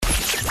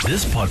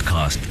This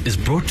podcast is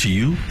brought to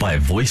you by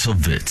Voice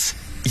of Wits.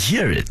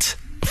 Hear it,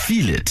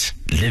 feel it,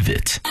 live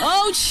it.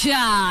 Oh,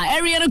 cha!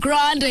 Ariana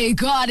Grande,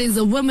 God is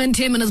a woman,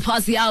 10 minutes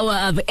past the hour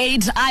of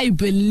 8. I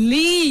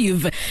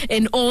believe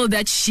in all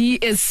that she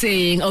is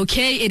saying,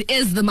 okay? It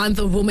is the month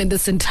of women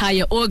this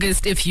entire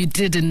August, if you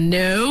didn't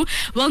know.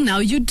 Well, now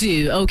you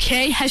do,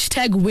 okay?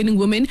 Hashtag winning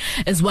women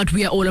is what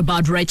we are all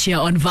about right here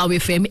on VOW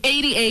FM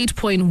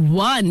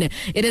 88.1.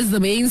 It is the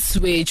main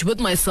switch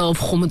with myself,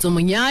 Khomotso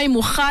Monyai.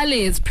 Mukhale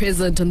is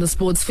present in the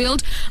sports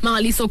field.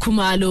 Mangaliso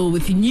Kumalo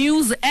with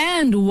news,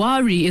 and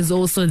Wari is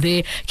also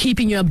there,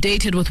 keeping you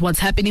updated with what's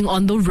happening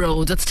on the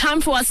road. It's time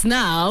for us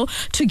now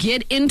to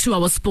get into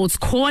our sports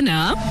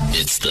corner.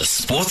 It's the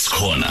Sports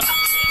Corner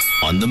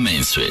on the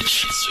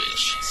Mainswitch.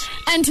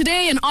 And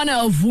today, in honor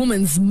of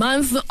Women's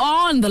Month,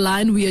 on the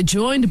line we are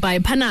joined by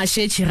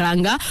Panashe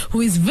Chiranga,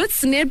 who is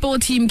Wits Netball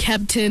Team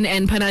Captain,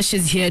 and Panashe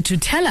is here to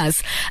tell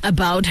us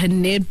about her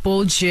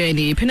netball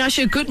journey.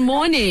 Panashe, good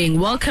morning.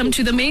 Welcome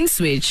to the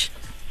Mainswitch.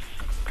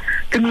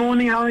 Good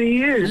morning, how are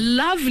you?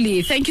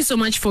 Lovely. Thank you so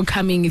much for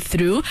coming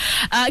through.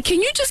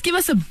 Can you just give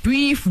us a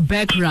brief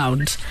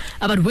background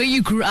about where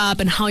you grew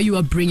up and how your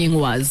upbringing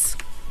was?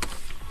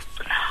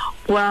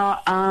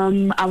 Well,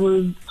 I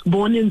was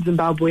born in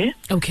Zimbabwe.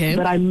 Okay.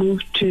 But I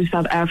moved to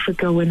South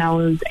Africa when I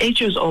was 8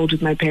 years old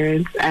with my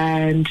parents,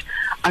 and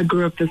I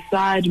grew up this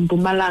side in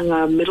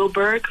Mpumalanga,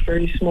 Middleburg,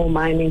 very small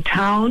mining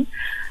town.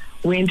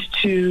 Went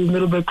to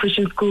Middleburg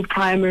Christian School,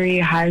 primary,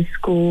 high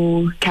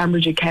school,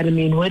 Cambridge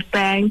Academy in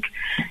Witbank,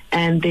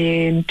 and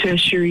then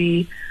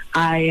tertiary.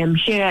 I am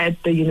here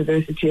at the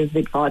University of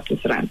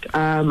Witwatersrand.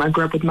 I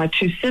grew up with my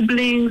two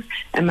siblings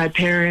and my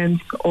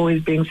parents,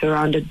 always being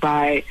surrounded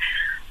by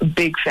a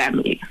big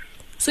family.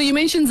 So you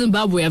mentioned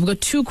Zimbabwe. I've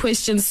got two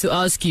questions to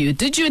ask you.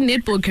 Did your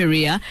netball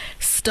career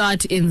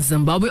start in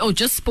Zimbabwe or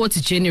just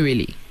sports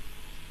generally?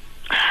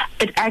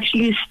 It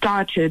actually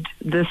started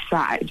this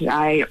side.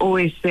 I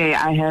always say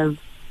I have,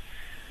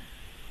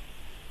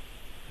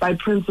 by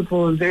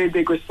principle, a very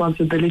big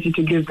responsibility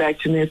to give back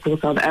to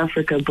Netball South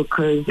Africa,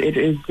 because it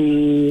is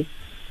the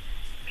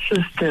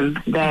system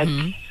that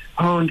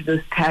honed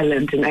this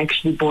talent and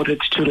actually brought it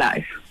to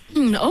life.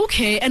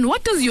 Okay, and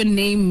what does your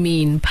name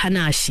mean,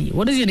 Panashe?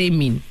 What does your name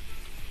mean?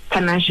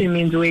 Panashe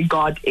means where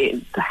God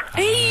is.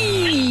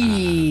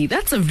 Hey,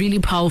 that's a really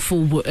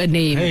powerful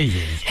name.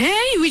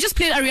 Hey, we just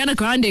played Ariana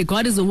Grande,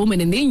 God is a woman,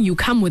 and then you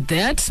come with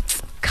that?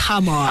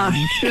 Come on.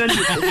 Surely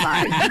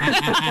fine.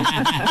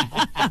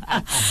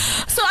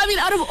 So, I mean,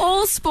 out of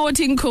all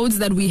sporting codes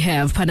that we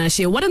have,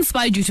 Panashe, what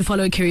inspired you to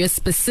follow a career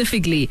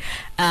specifically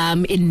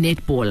in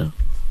netball?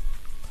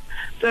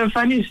 So, a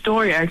funny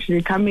story,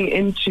 actually. Coming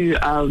into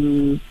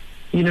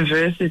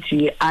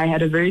university, I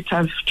had a very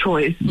tough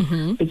choice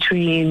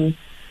between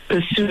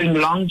pursuing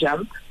long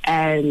jump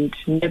and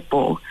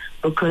netball,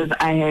 because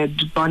I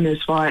had gone as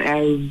far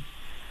as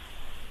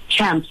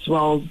champs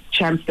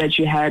that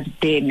you had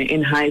then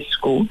in high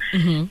school.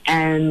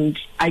 And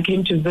I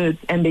came to Wits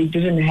and they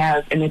didn't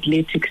have an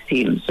athletics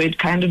team. So it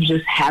kind of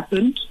just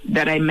happened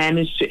that I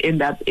managed to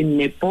end up in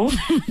netball.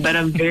 But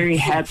I'm very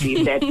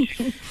happy that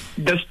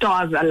the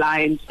stars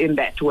aligned in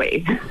that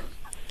way.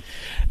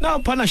 Now,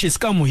 Panashe,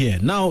 Skamu here.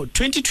 Now,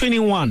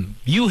 2021,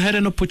 you had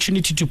an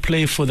opportunity to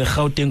play for the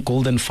Gauteng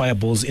Golden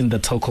Fireballs in the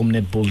Telkom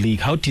Netball League.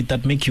 How did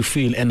that make you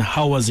feel, and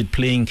how was it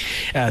playing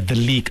the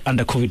league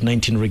under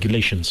COVID-19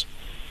 regulations?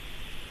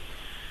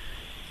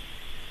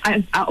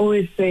 I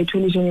always say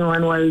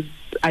 2021 was,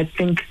 I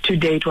think, to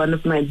date, one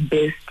of my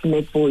best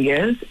netball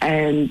years,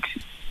 and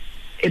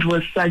it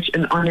was such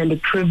an honor and a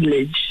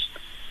privilege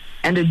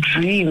and a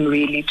dream,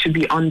 really, to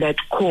be on that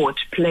court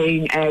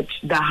playing at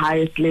the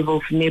highest level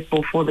of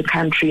netball for the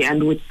country,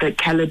 and with the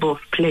caliber of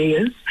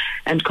players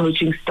and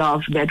coaching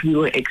staff that we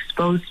were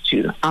exposed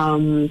to.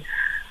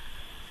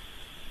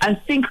 I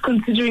think,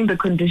 considering the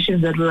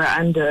conditions that we were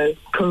under,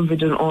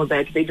 COVID and all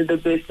that, they did the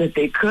best that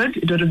they could.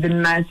 It would have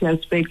been nice to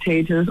have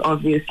spectators,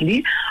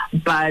 obviously,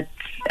 but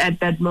at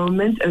that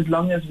moment, as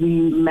long as we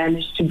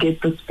managed to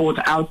get the sport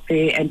out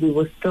there and we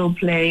were still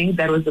playing,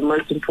 that was the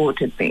most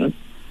important thing.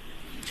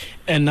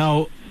 And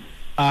now,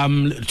 now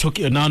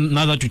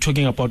that you're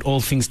talking about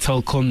all things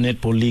Telkom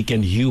Netball League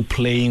and you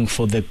playing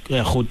for the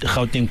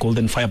Gauteng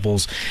Golden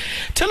Fireballs,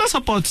 tell us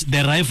about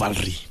the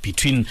rivalry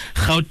between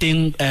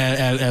Gauteng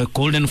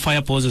Golden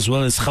Fireballs as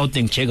well as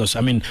Gauteng Jaguars.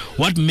 I mean,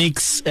 what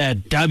makes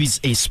derbies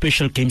a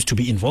special games to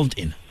be involved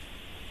in?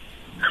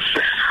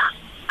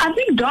 I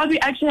think derby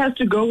actually has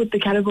to go with the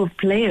caliber of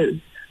players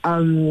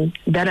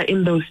that are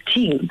in those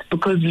teams,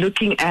 because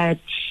looking at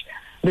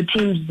the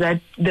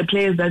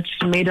players that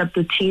made up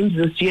the teams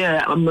this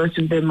year, most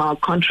of them are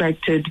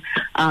contracted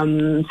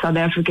South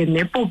African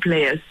netball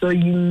players. So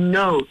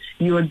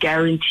you are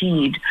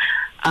guaranteed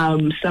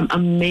some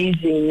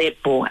amazing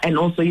netball. And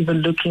also even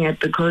looking at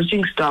the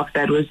coaching staff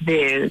that was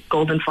there,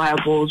 Golden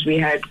Fireballs, we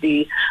had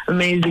the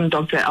amazing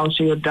Dr.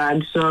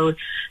 Jordan. So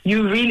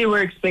you really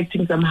were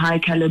expecting some high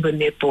caliber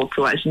netball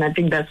to us. And I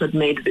think that's what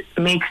makes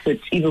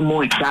it even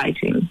more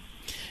exciting.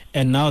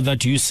 And now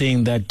that you're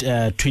saying that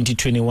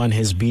 2021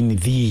 has been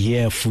the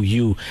year for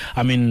you,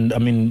 I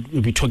mean,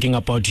 we're talking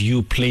about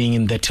you playing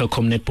in the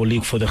Telkom Netball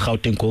League for the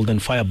Gauteng Golden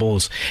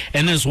Fireballs,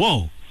 and as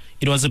well,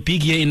 it was a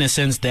big year in a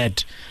sense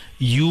that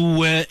you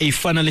were a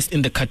finalist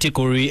in the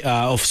category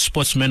of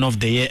Sportsman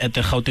of the Year at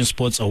the Gauteng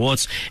Sports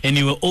Awards, and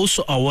you were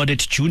also awarded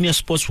Junior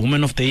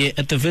Sportswoman of the Year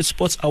at the Wits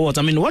Sports Awards.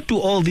 I mean, what do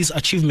all these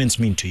achievements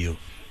mean to you?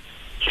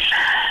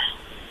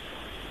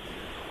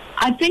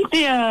 I think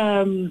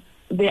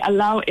they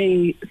allow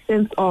a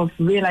sense of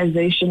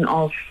realization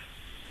of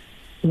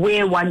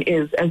where one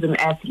is as an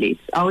athlete.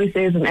 I always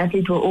say as an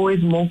athlete, we're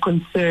always more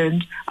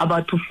concerned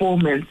about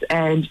performance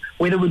and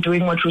whether we're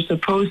doing what we're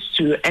supposed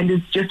to. And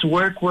it's just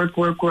work.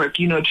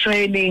 You know,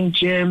 training,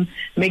 gym,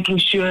 making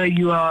sure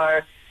you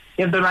have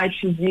the right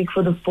physique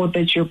for the sport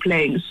that you're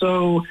playing.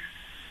 So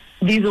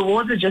these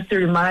awards are just a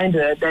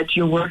reminder that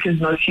your work is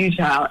not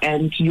futile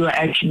and you are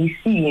actually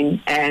seen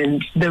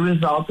and the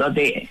results are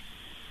there.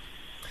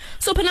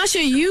 So,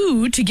 Panashe,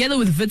 you, together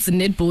with Wits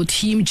Netball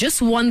Team,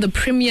 just won the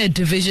Premier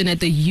Division at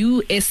the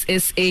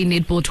USSA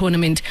Netball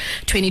Tournament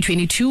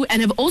 2022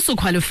 and have also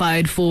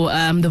qualified for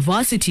the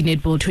Varsity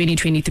Netball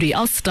 2023.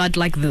 I'll start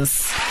like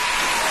this.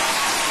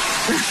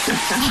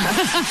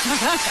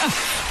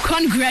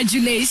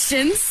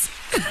 Congratulations.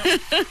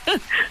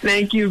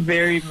 Thank you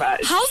very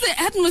much. How's the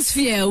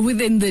atmosphere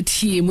within the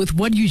team with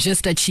what you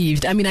just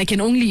achieved? I mean, I can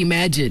only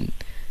imagine.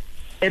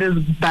 It is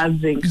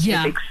buzzing with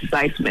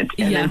excitement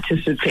and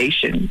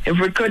anticipation. If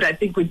we could, I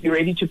think we'd be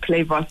ready to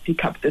play Varsity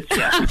Cup this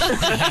year.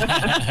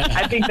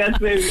 I think that's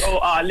where we all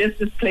are. Let's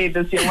just play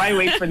this year. Why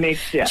wait for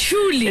next year?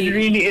 Truly. It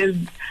really is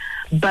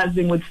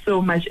buzzing with so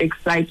much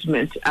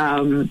excitement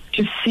to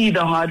see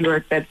the hard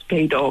work that's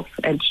paid off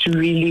and to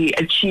really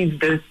achieve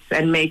this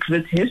and make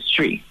this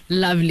history.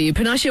 Lovely.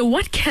 Panashe,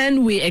 what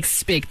can we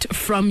expect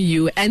from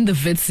you and the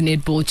Wits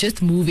Netball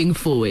just moving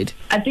forward?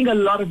 I think a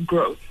lot of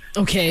growth.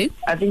 Okay.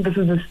 I think this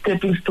is a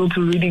stepping stone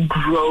to really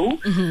grow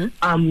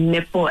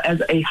netball as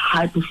a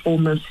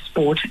high-performance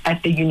sport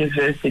at the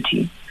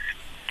university.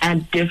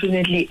 And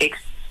definitely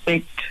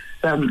expect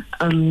some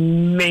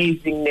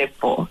amazing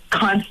netball.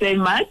 Can't say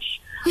much,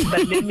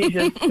 but let me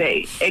just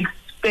say,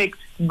 expect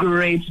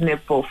great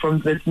netball from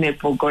this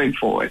netball going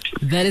forward.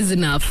 That is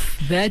enough.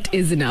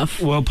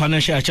 Well,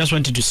 Panashe, I just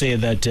wanted to say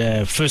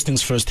that first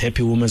things first,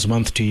 happy Women's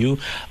Month to you.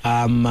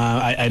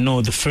 I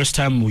know the first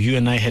time you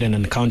and I had an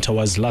encounter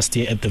was last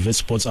year at the Wits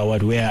Sports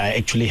Award, where I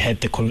actually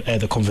had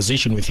the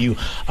conversation with you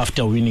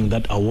after winning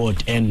that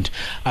award, and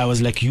I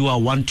was like, you are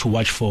one to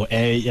watch for,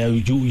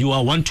 you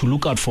are one to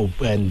look out for,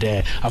 and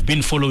I've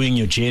been following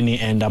your journey,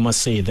 and I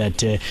must say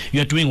that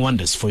you are doing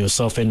wonders for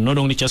yourself, and not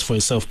only just for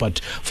yourself, but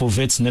for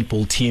Wits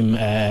Netball Team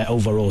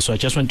overall. So I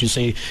just want to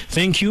say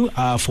thank you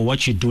for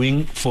what you're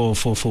doing for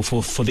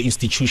the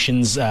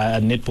institution's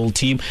netball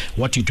team,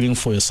 what you're doing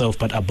for yourself,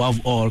 but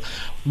above all,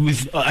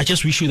 I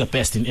just wish you the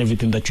best in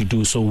everything that you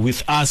do. So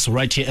with us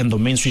right here in the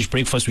Mainswitch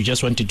Breakfast, we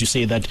just wanted to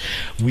say that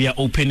we are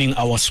opening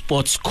our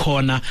sports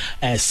corner,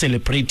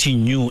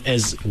 celebrating you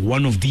as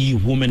one of the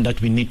women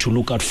that we need to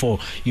look out for,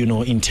 you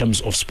know, in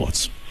terms of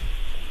sports.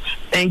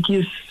 Thank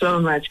you so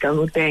much,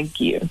 Kamu.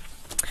 Thank you.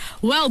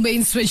 Well,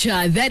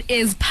 Mainswitcher, that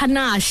is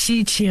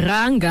Panashe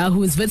Chiranga,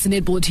 who is Wits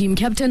Netball Team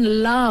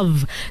Captain.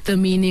 Love the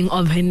meaning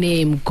of her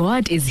name.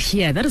 God is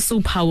here. That is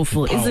so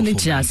powerful, isn't it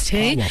just,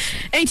 hey?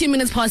 18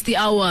 minutes past the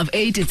hour of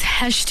 8. It's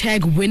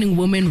hashtag winning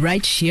woman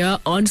right here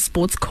on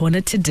Sports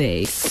Corner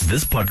today.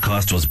 This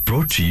podcast was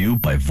brought to you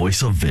by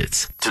Voice of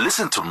Wits. To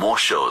listen to more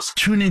shows,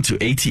 tune in to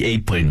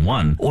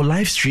 88.1 or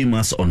live stream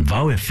us on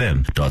VOW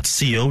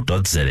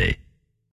FM.co.za.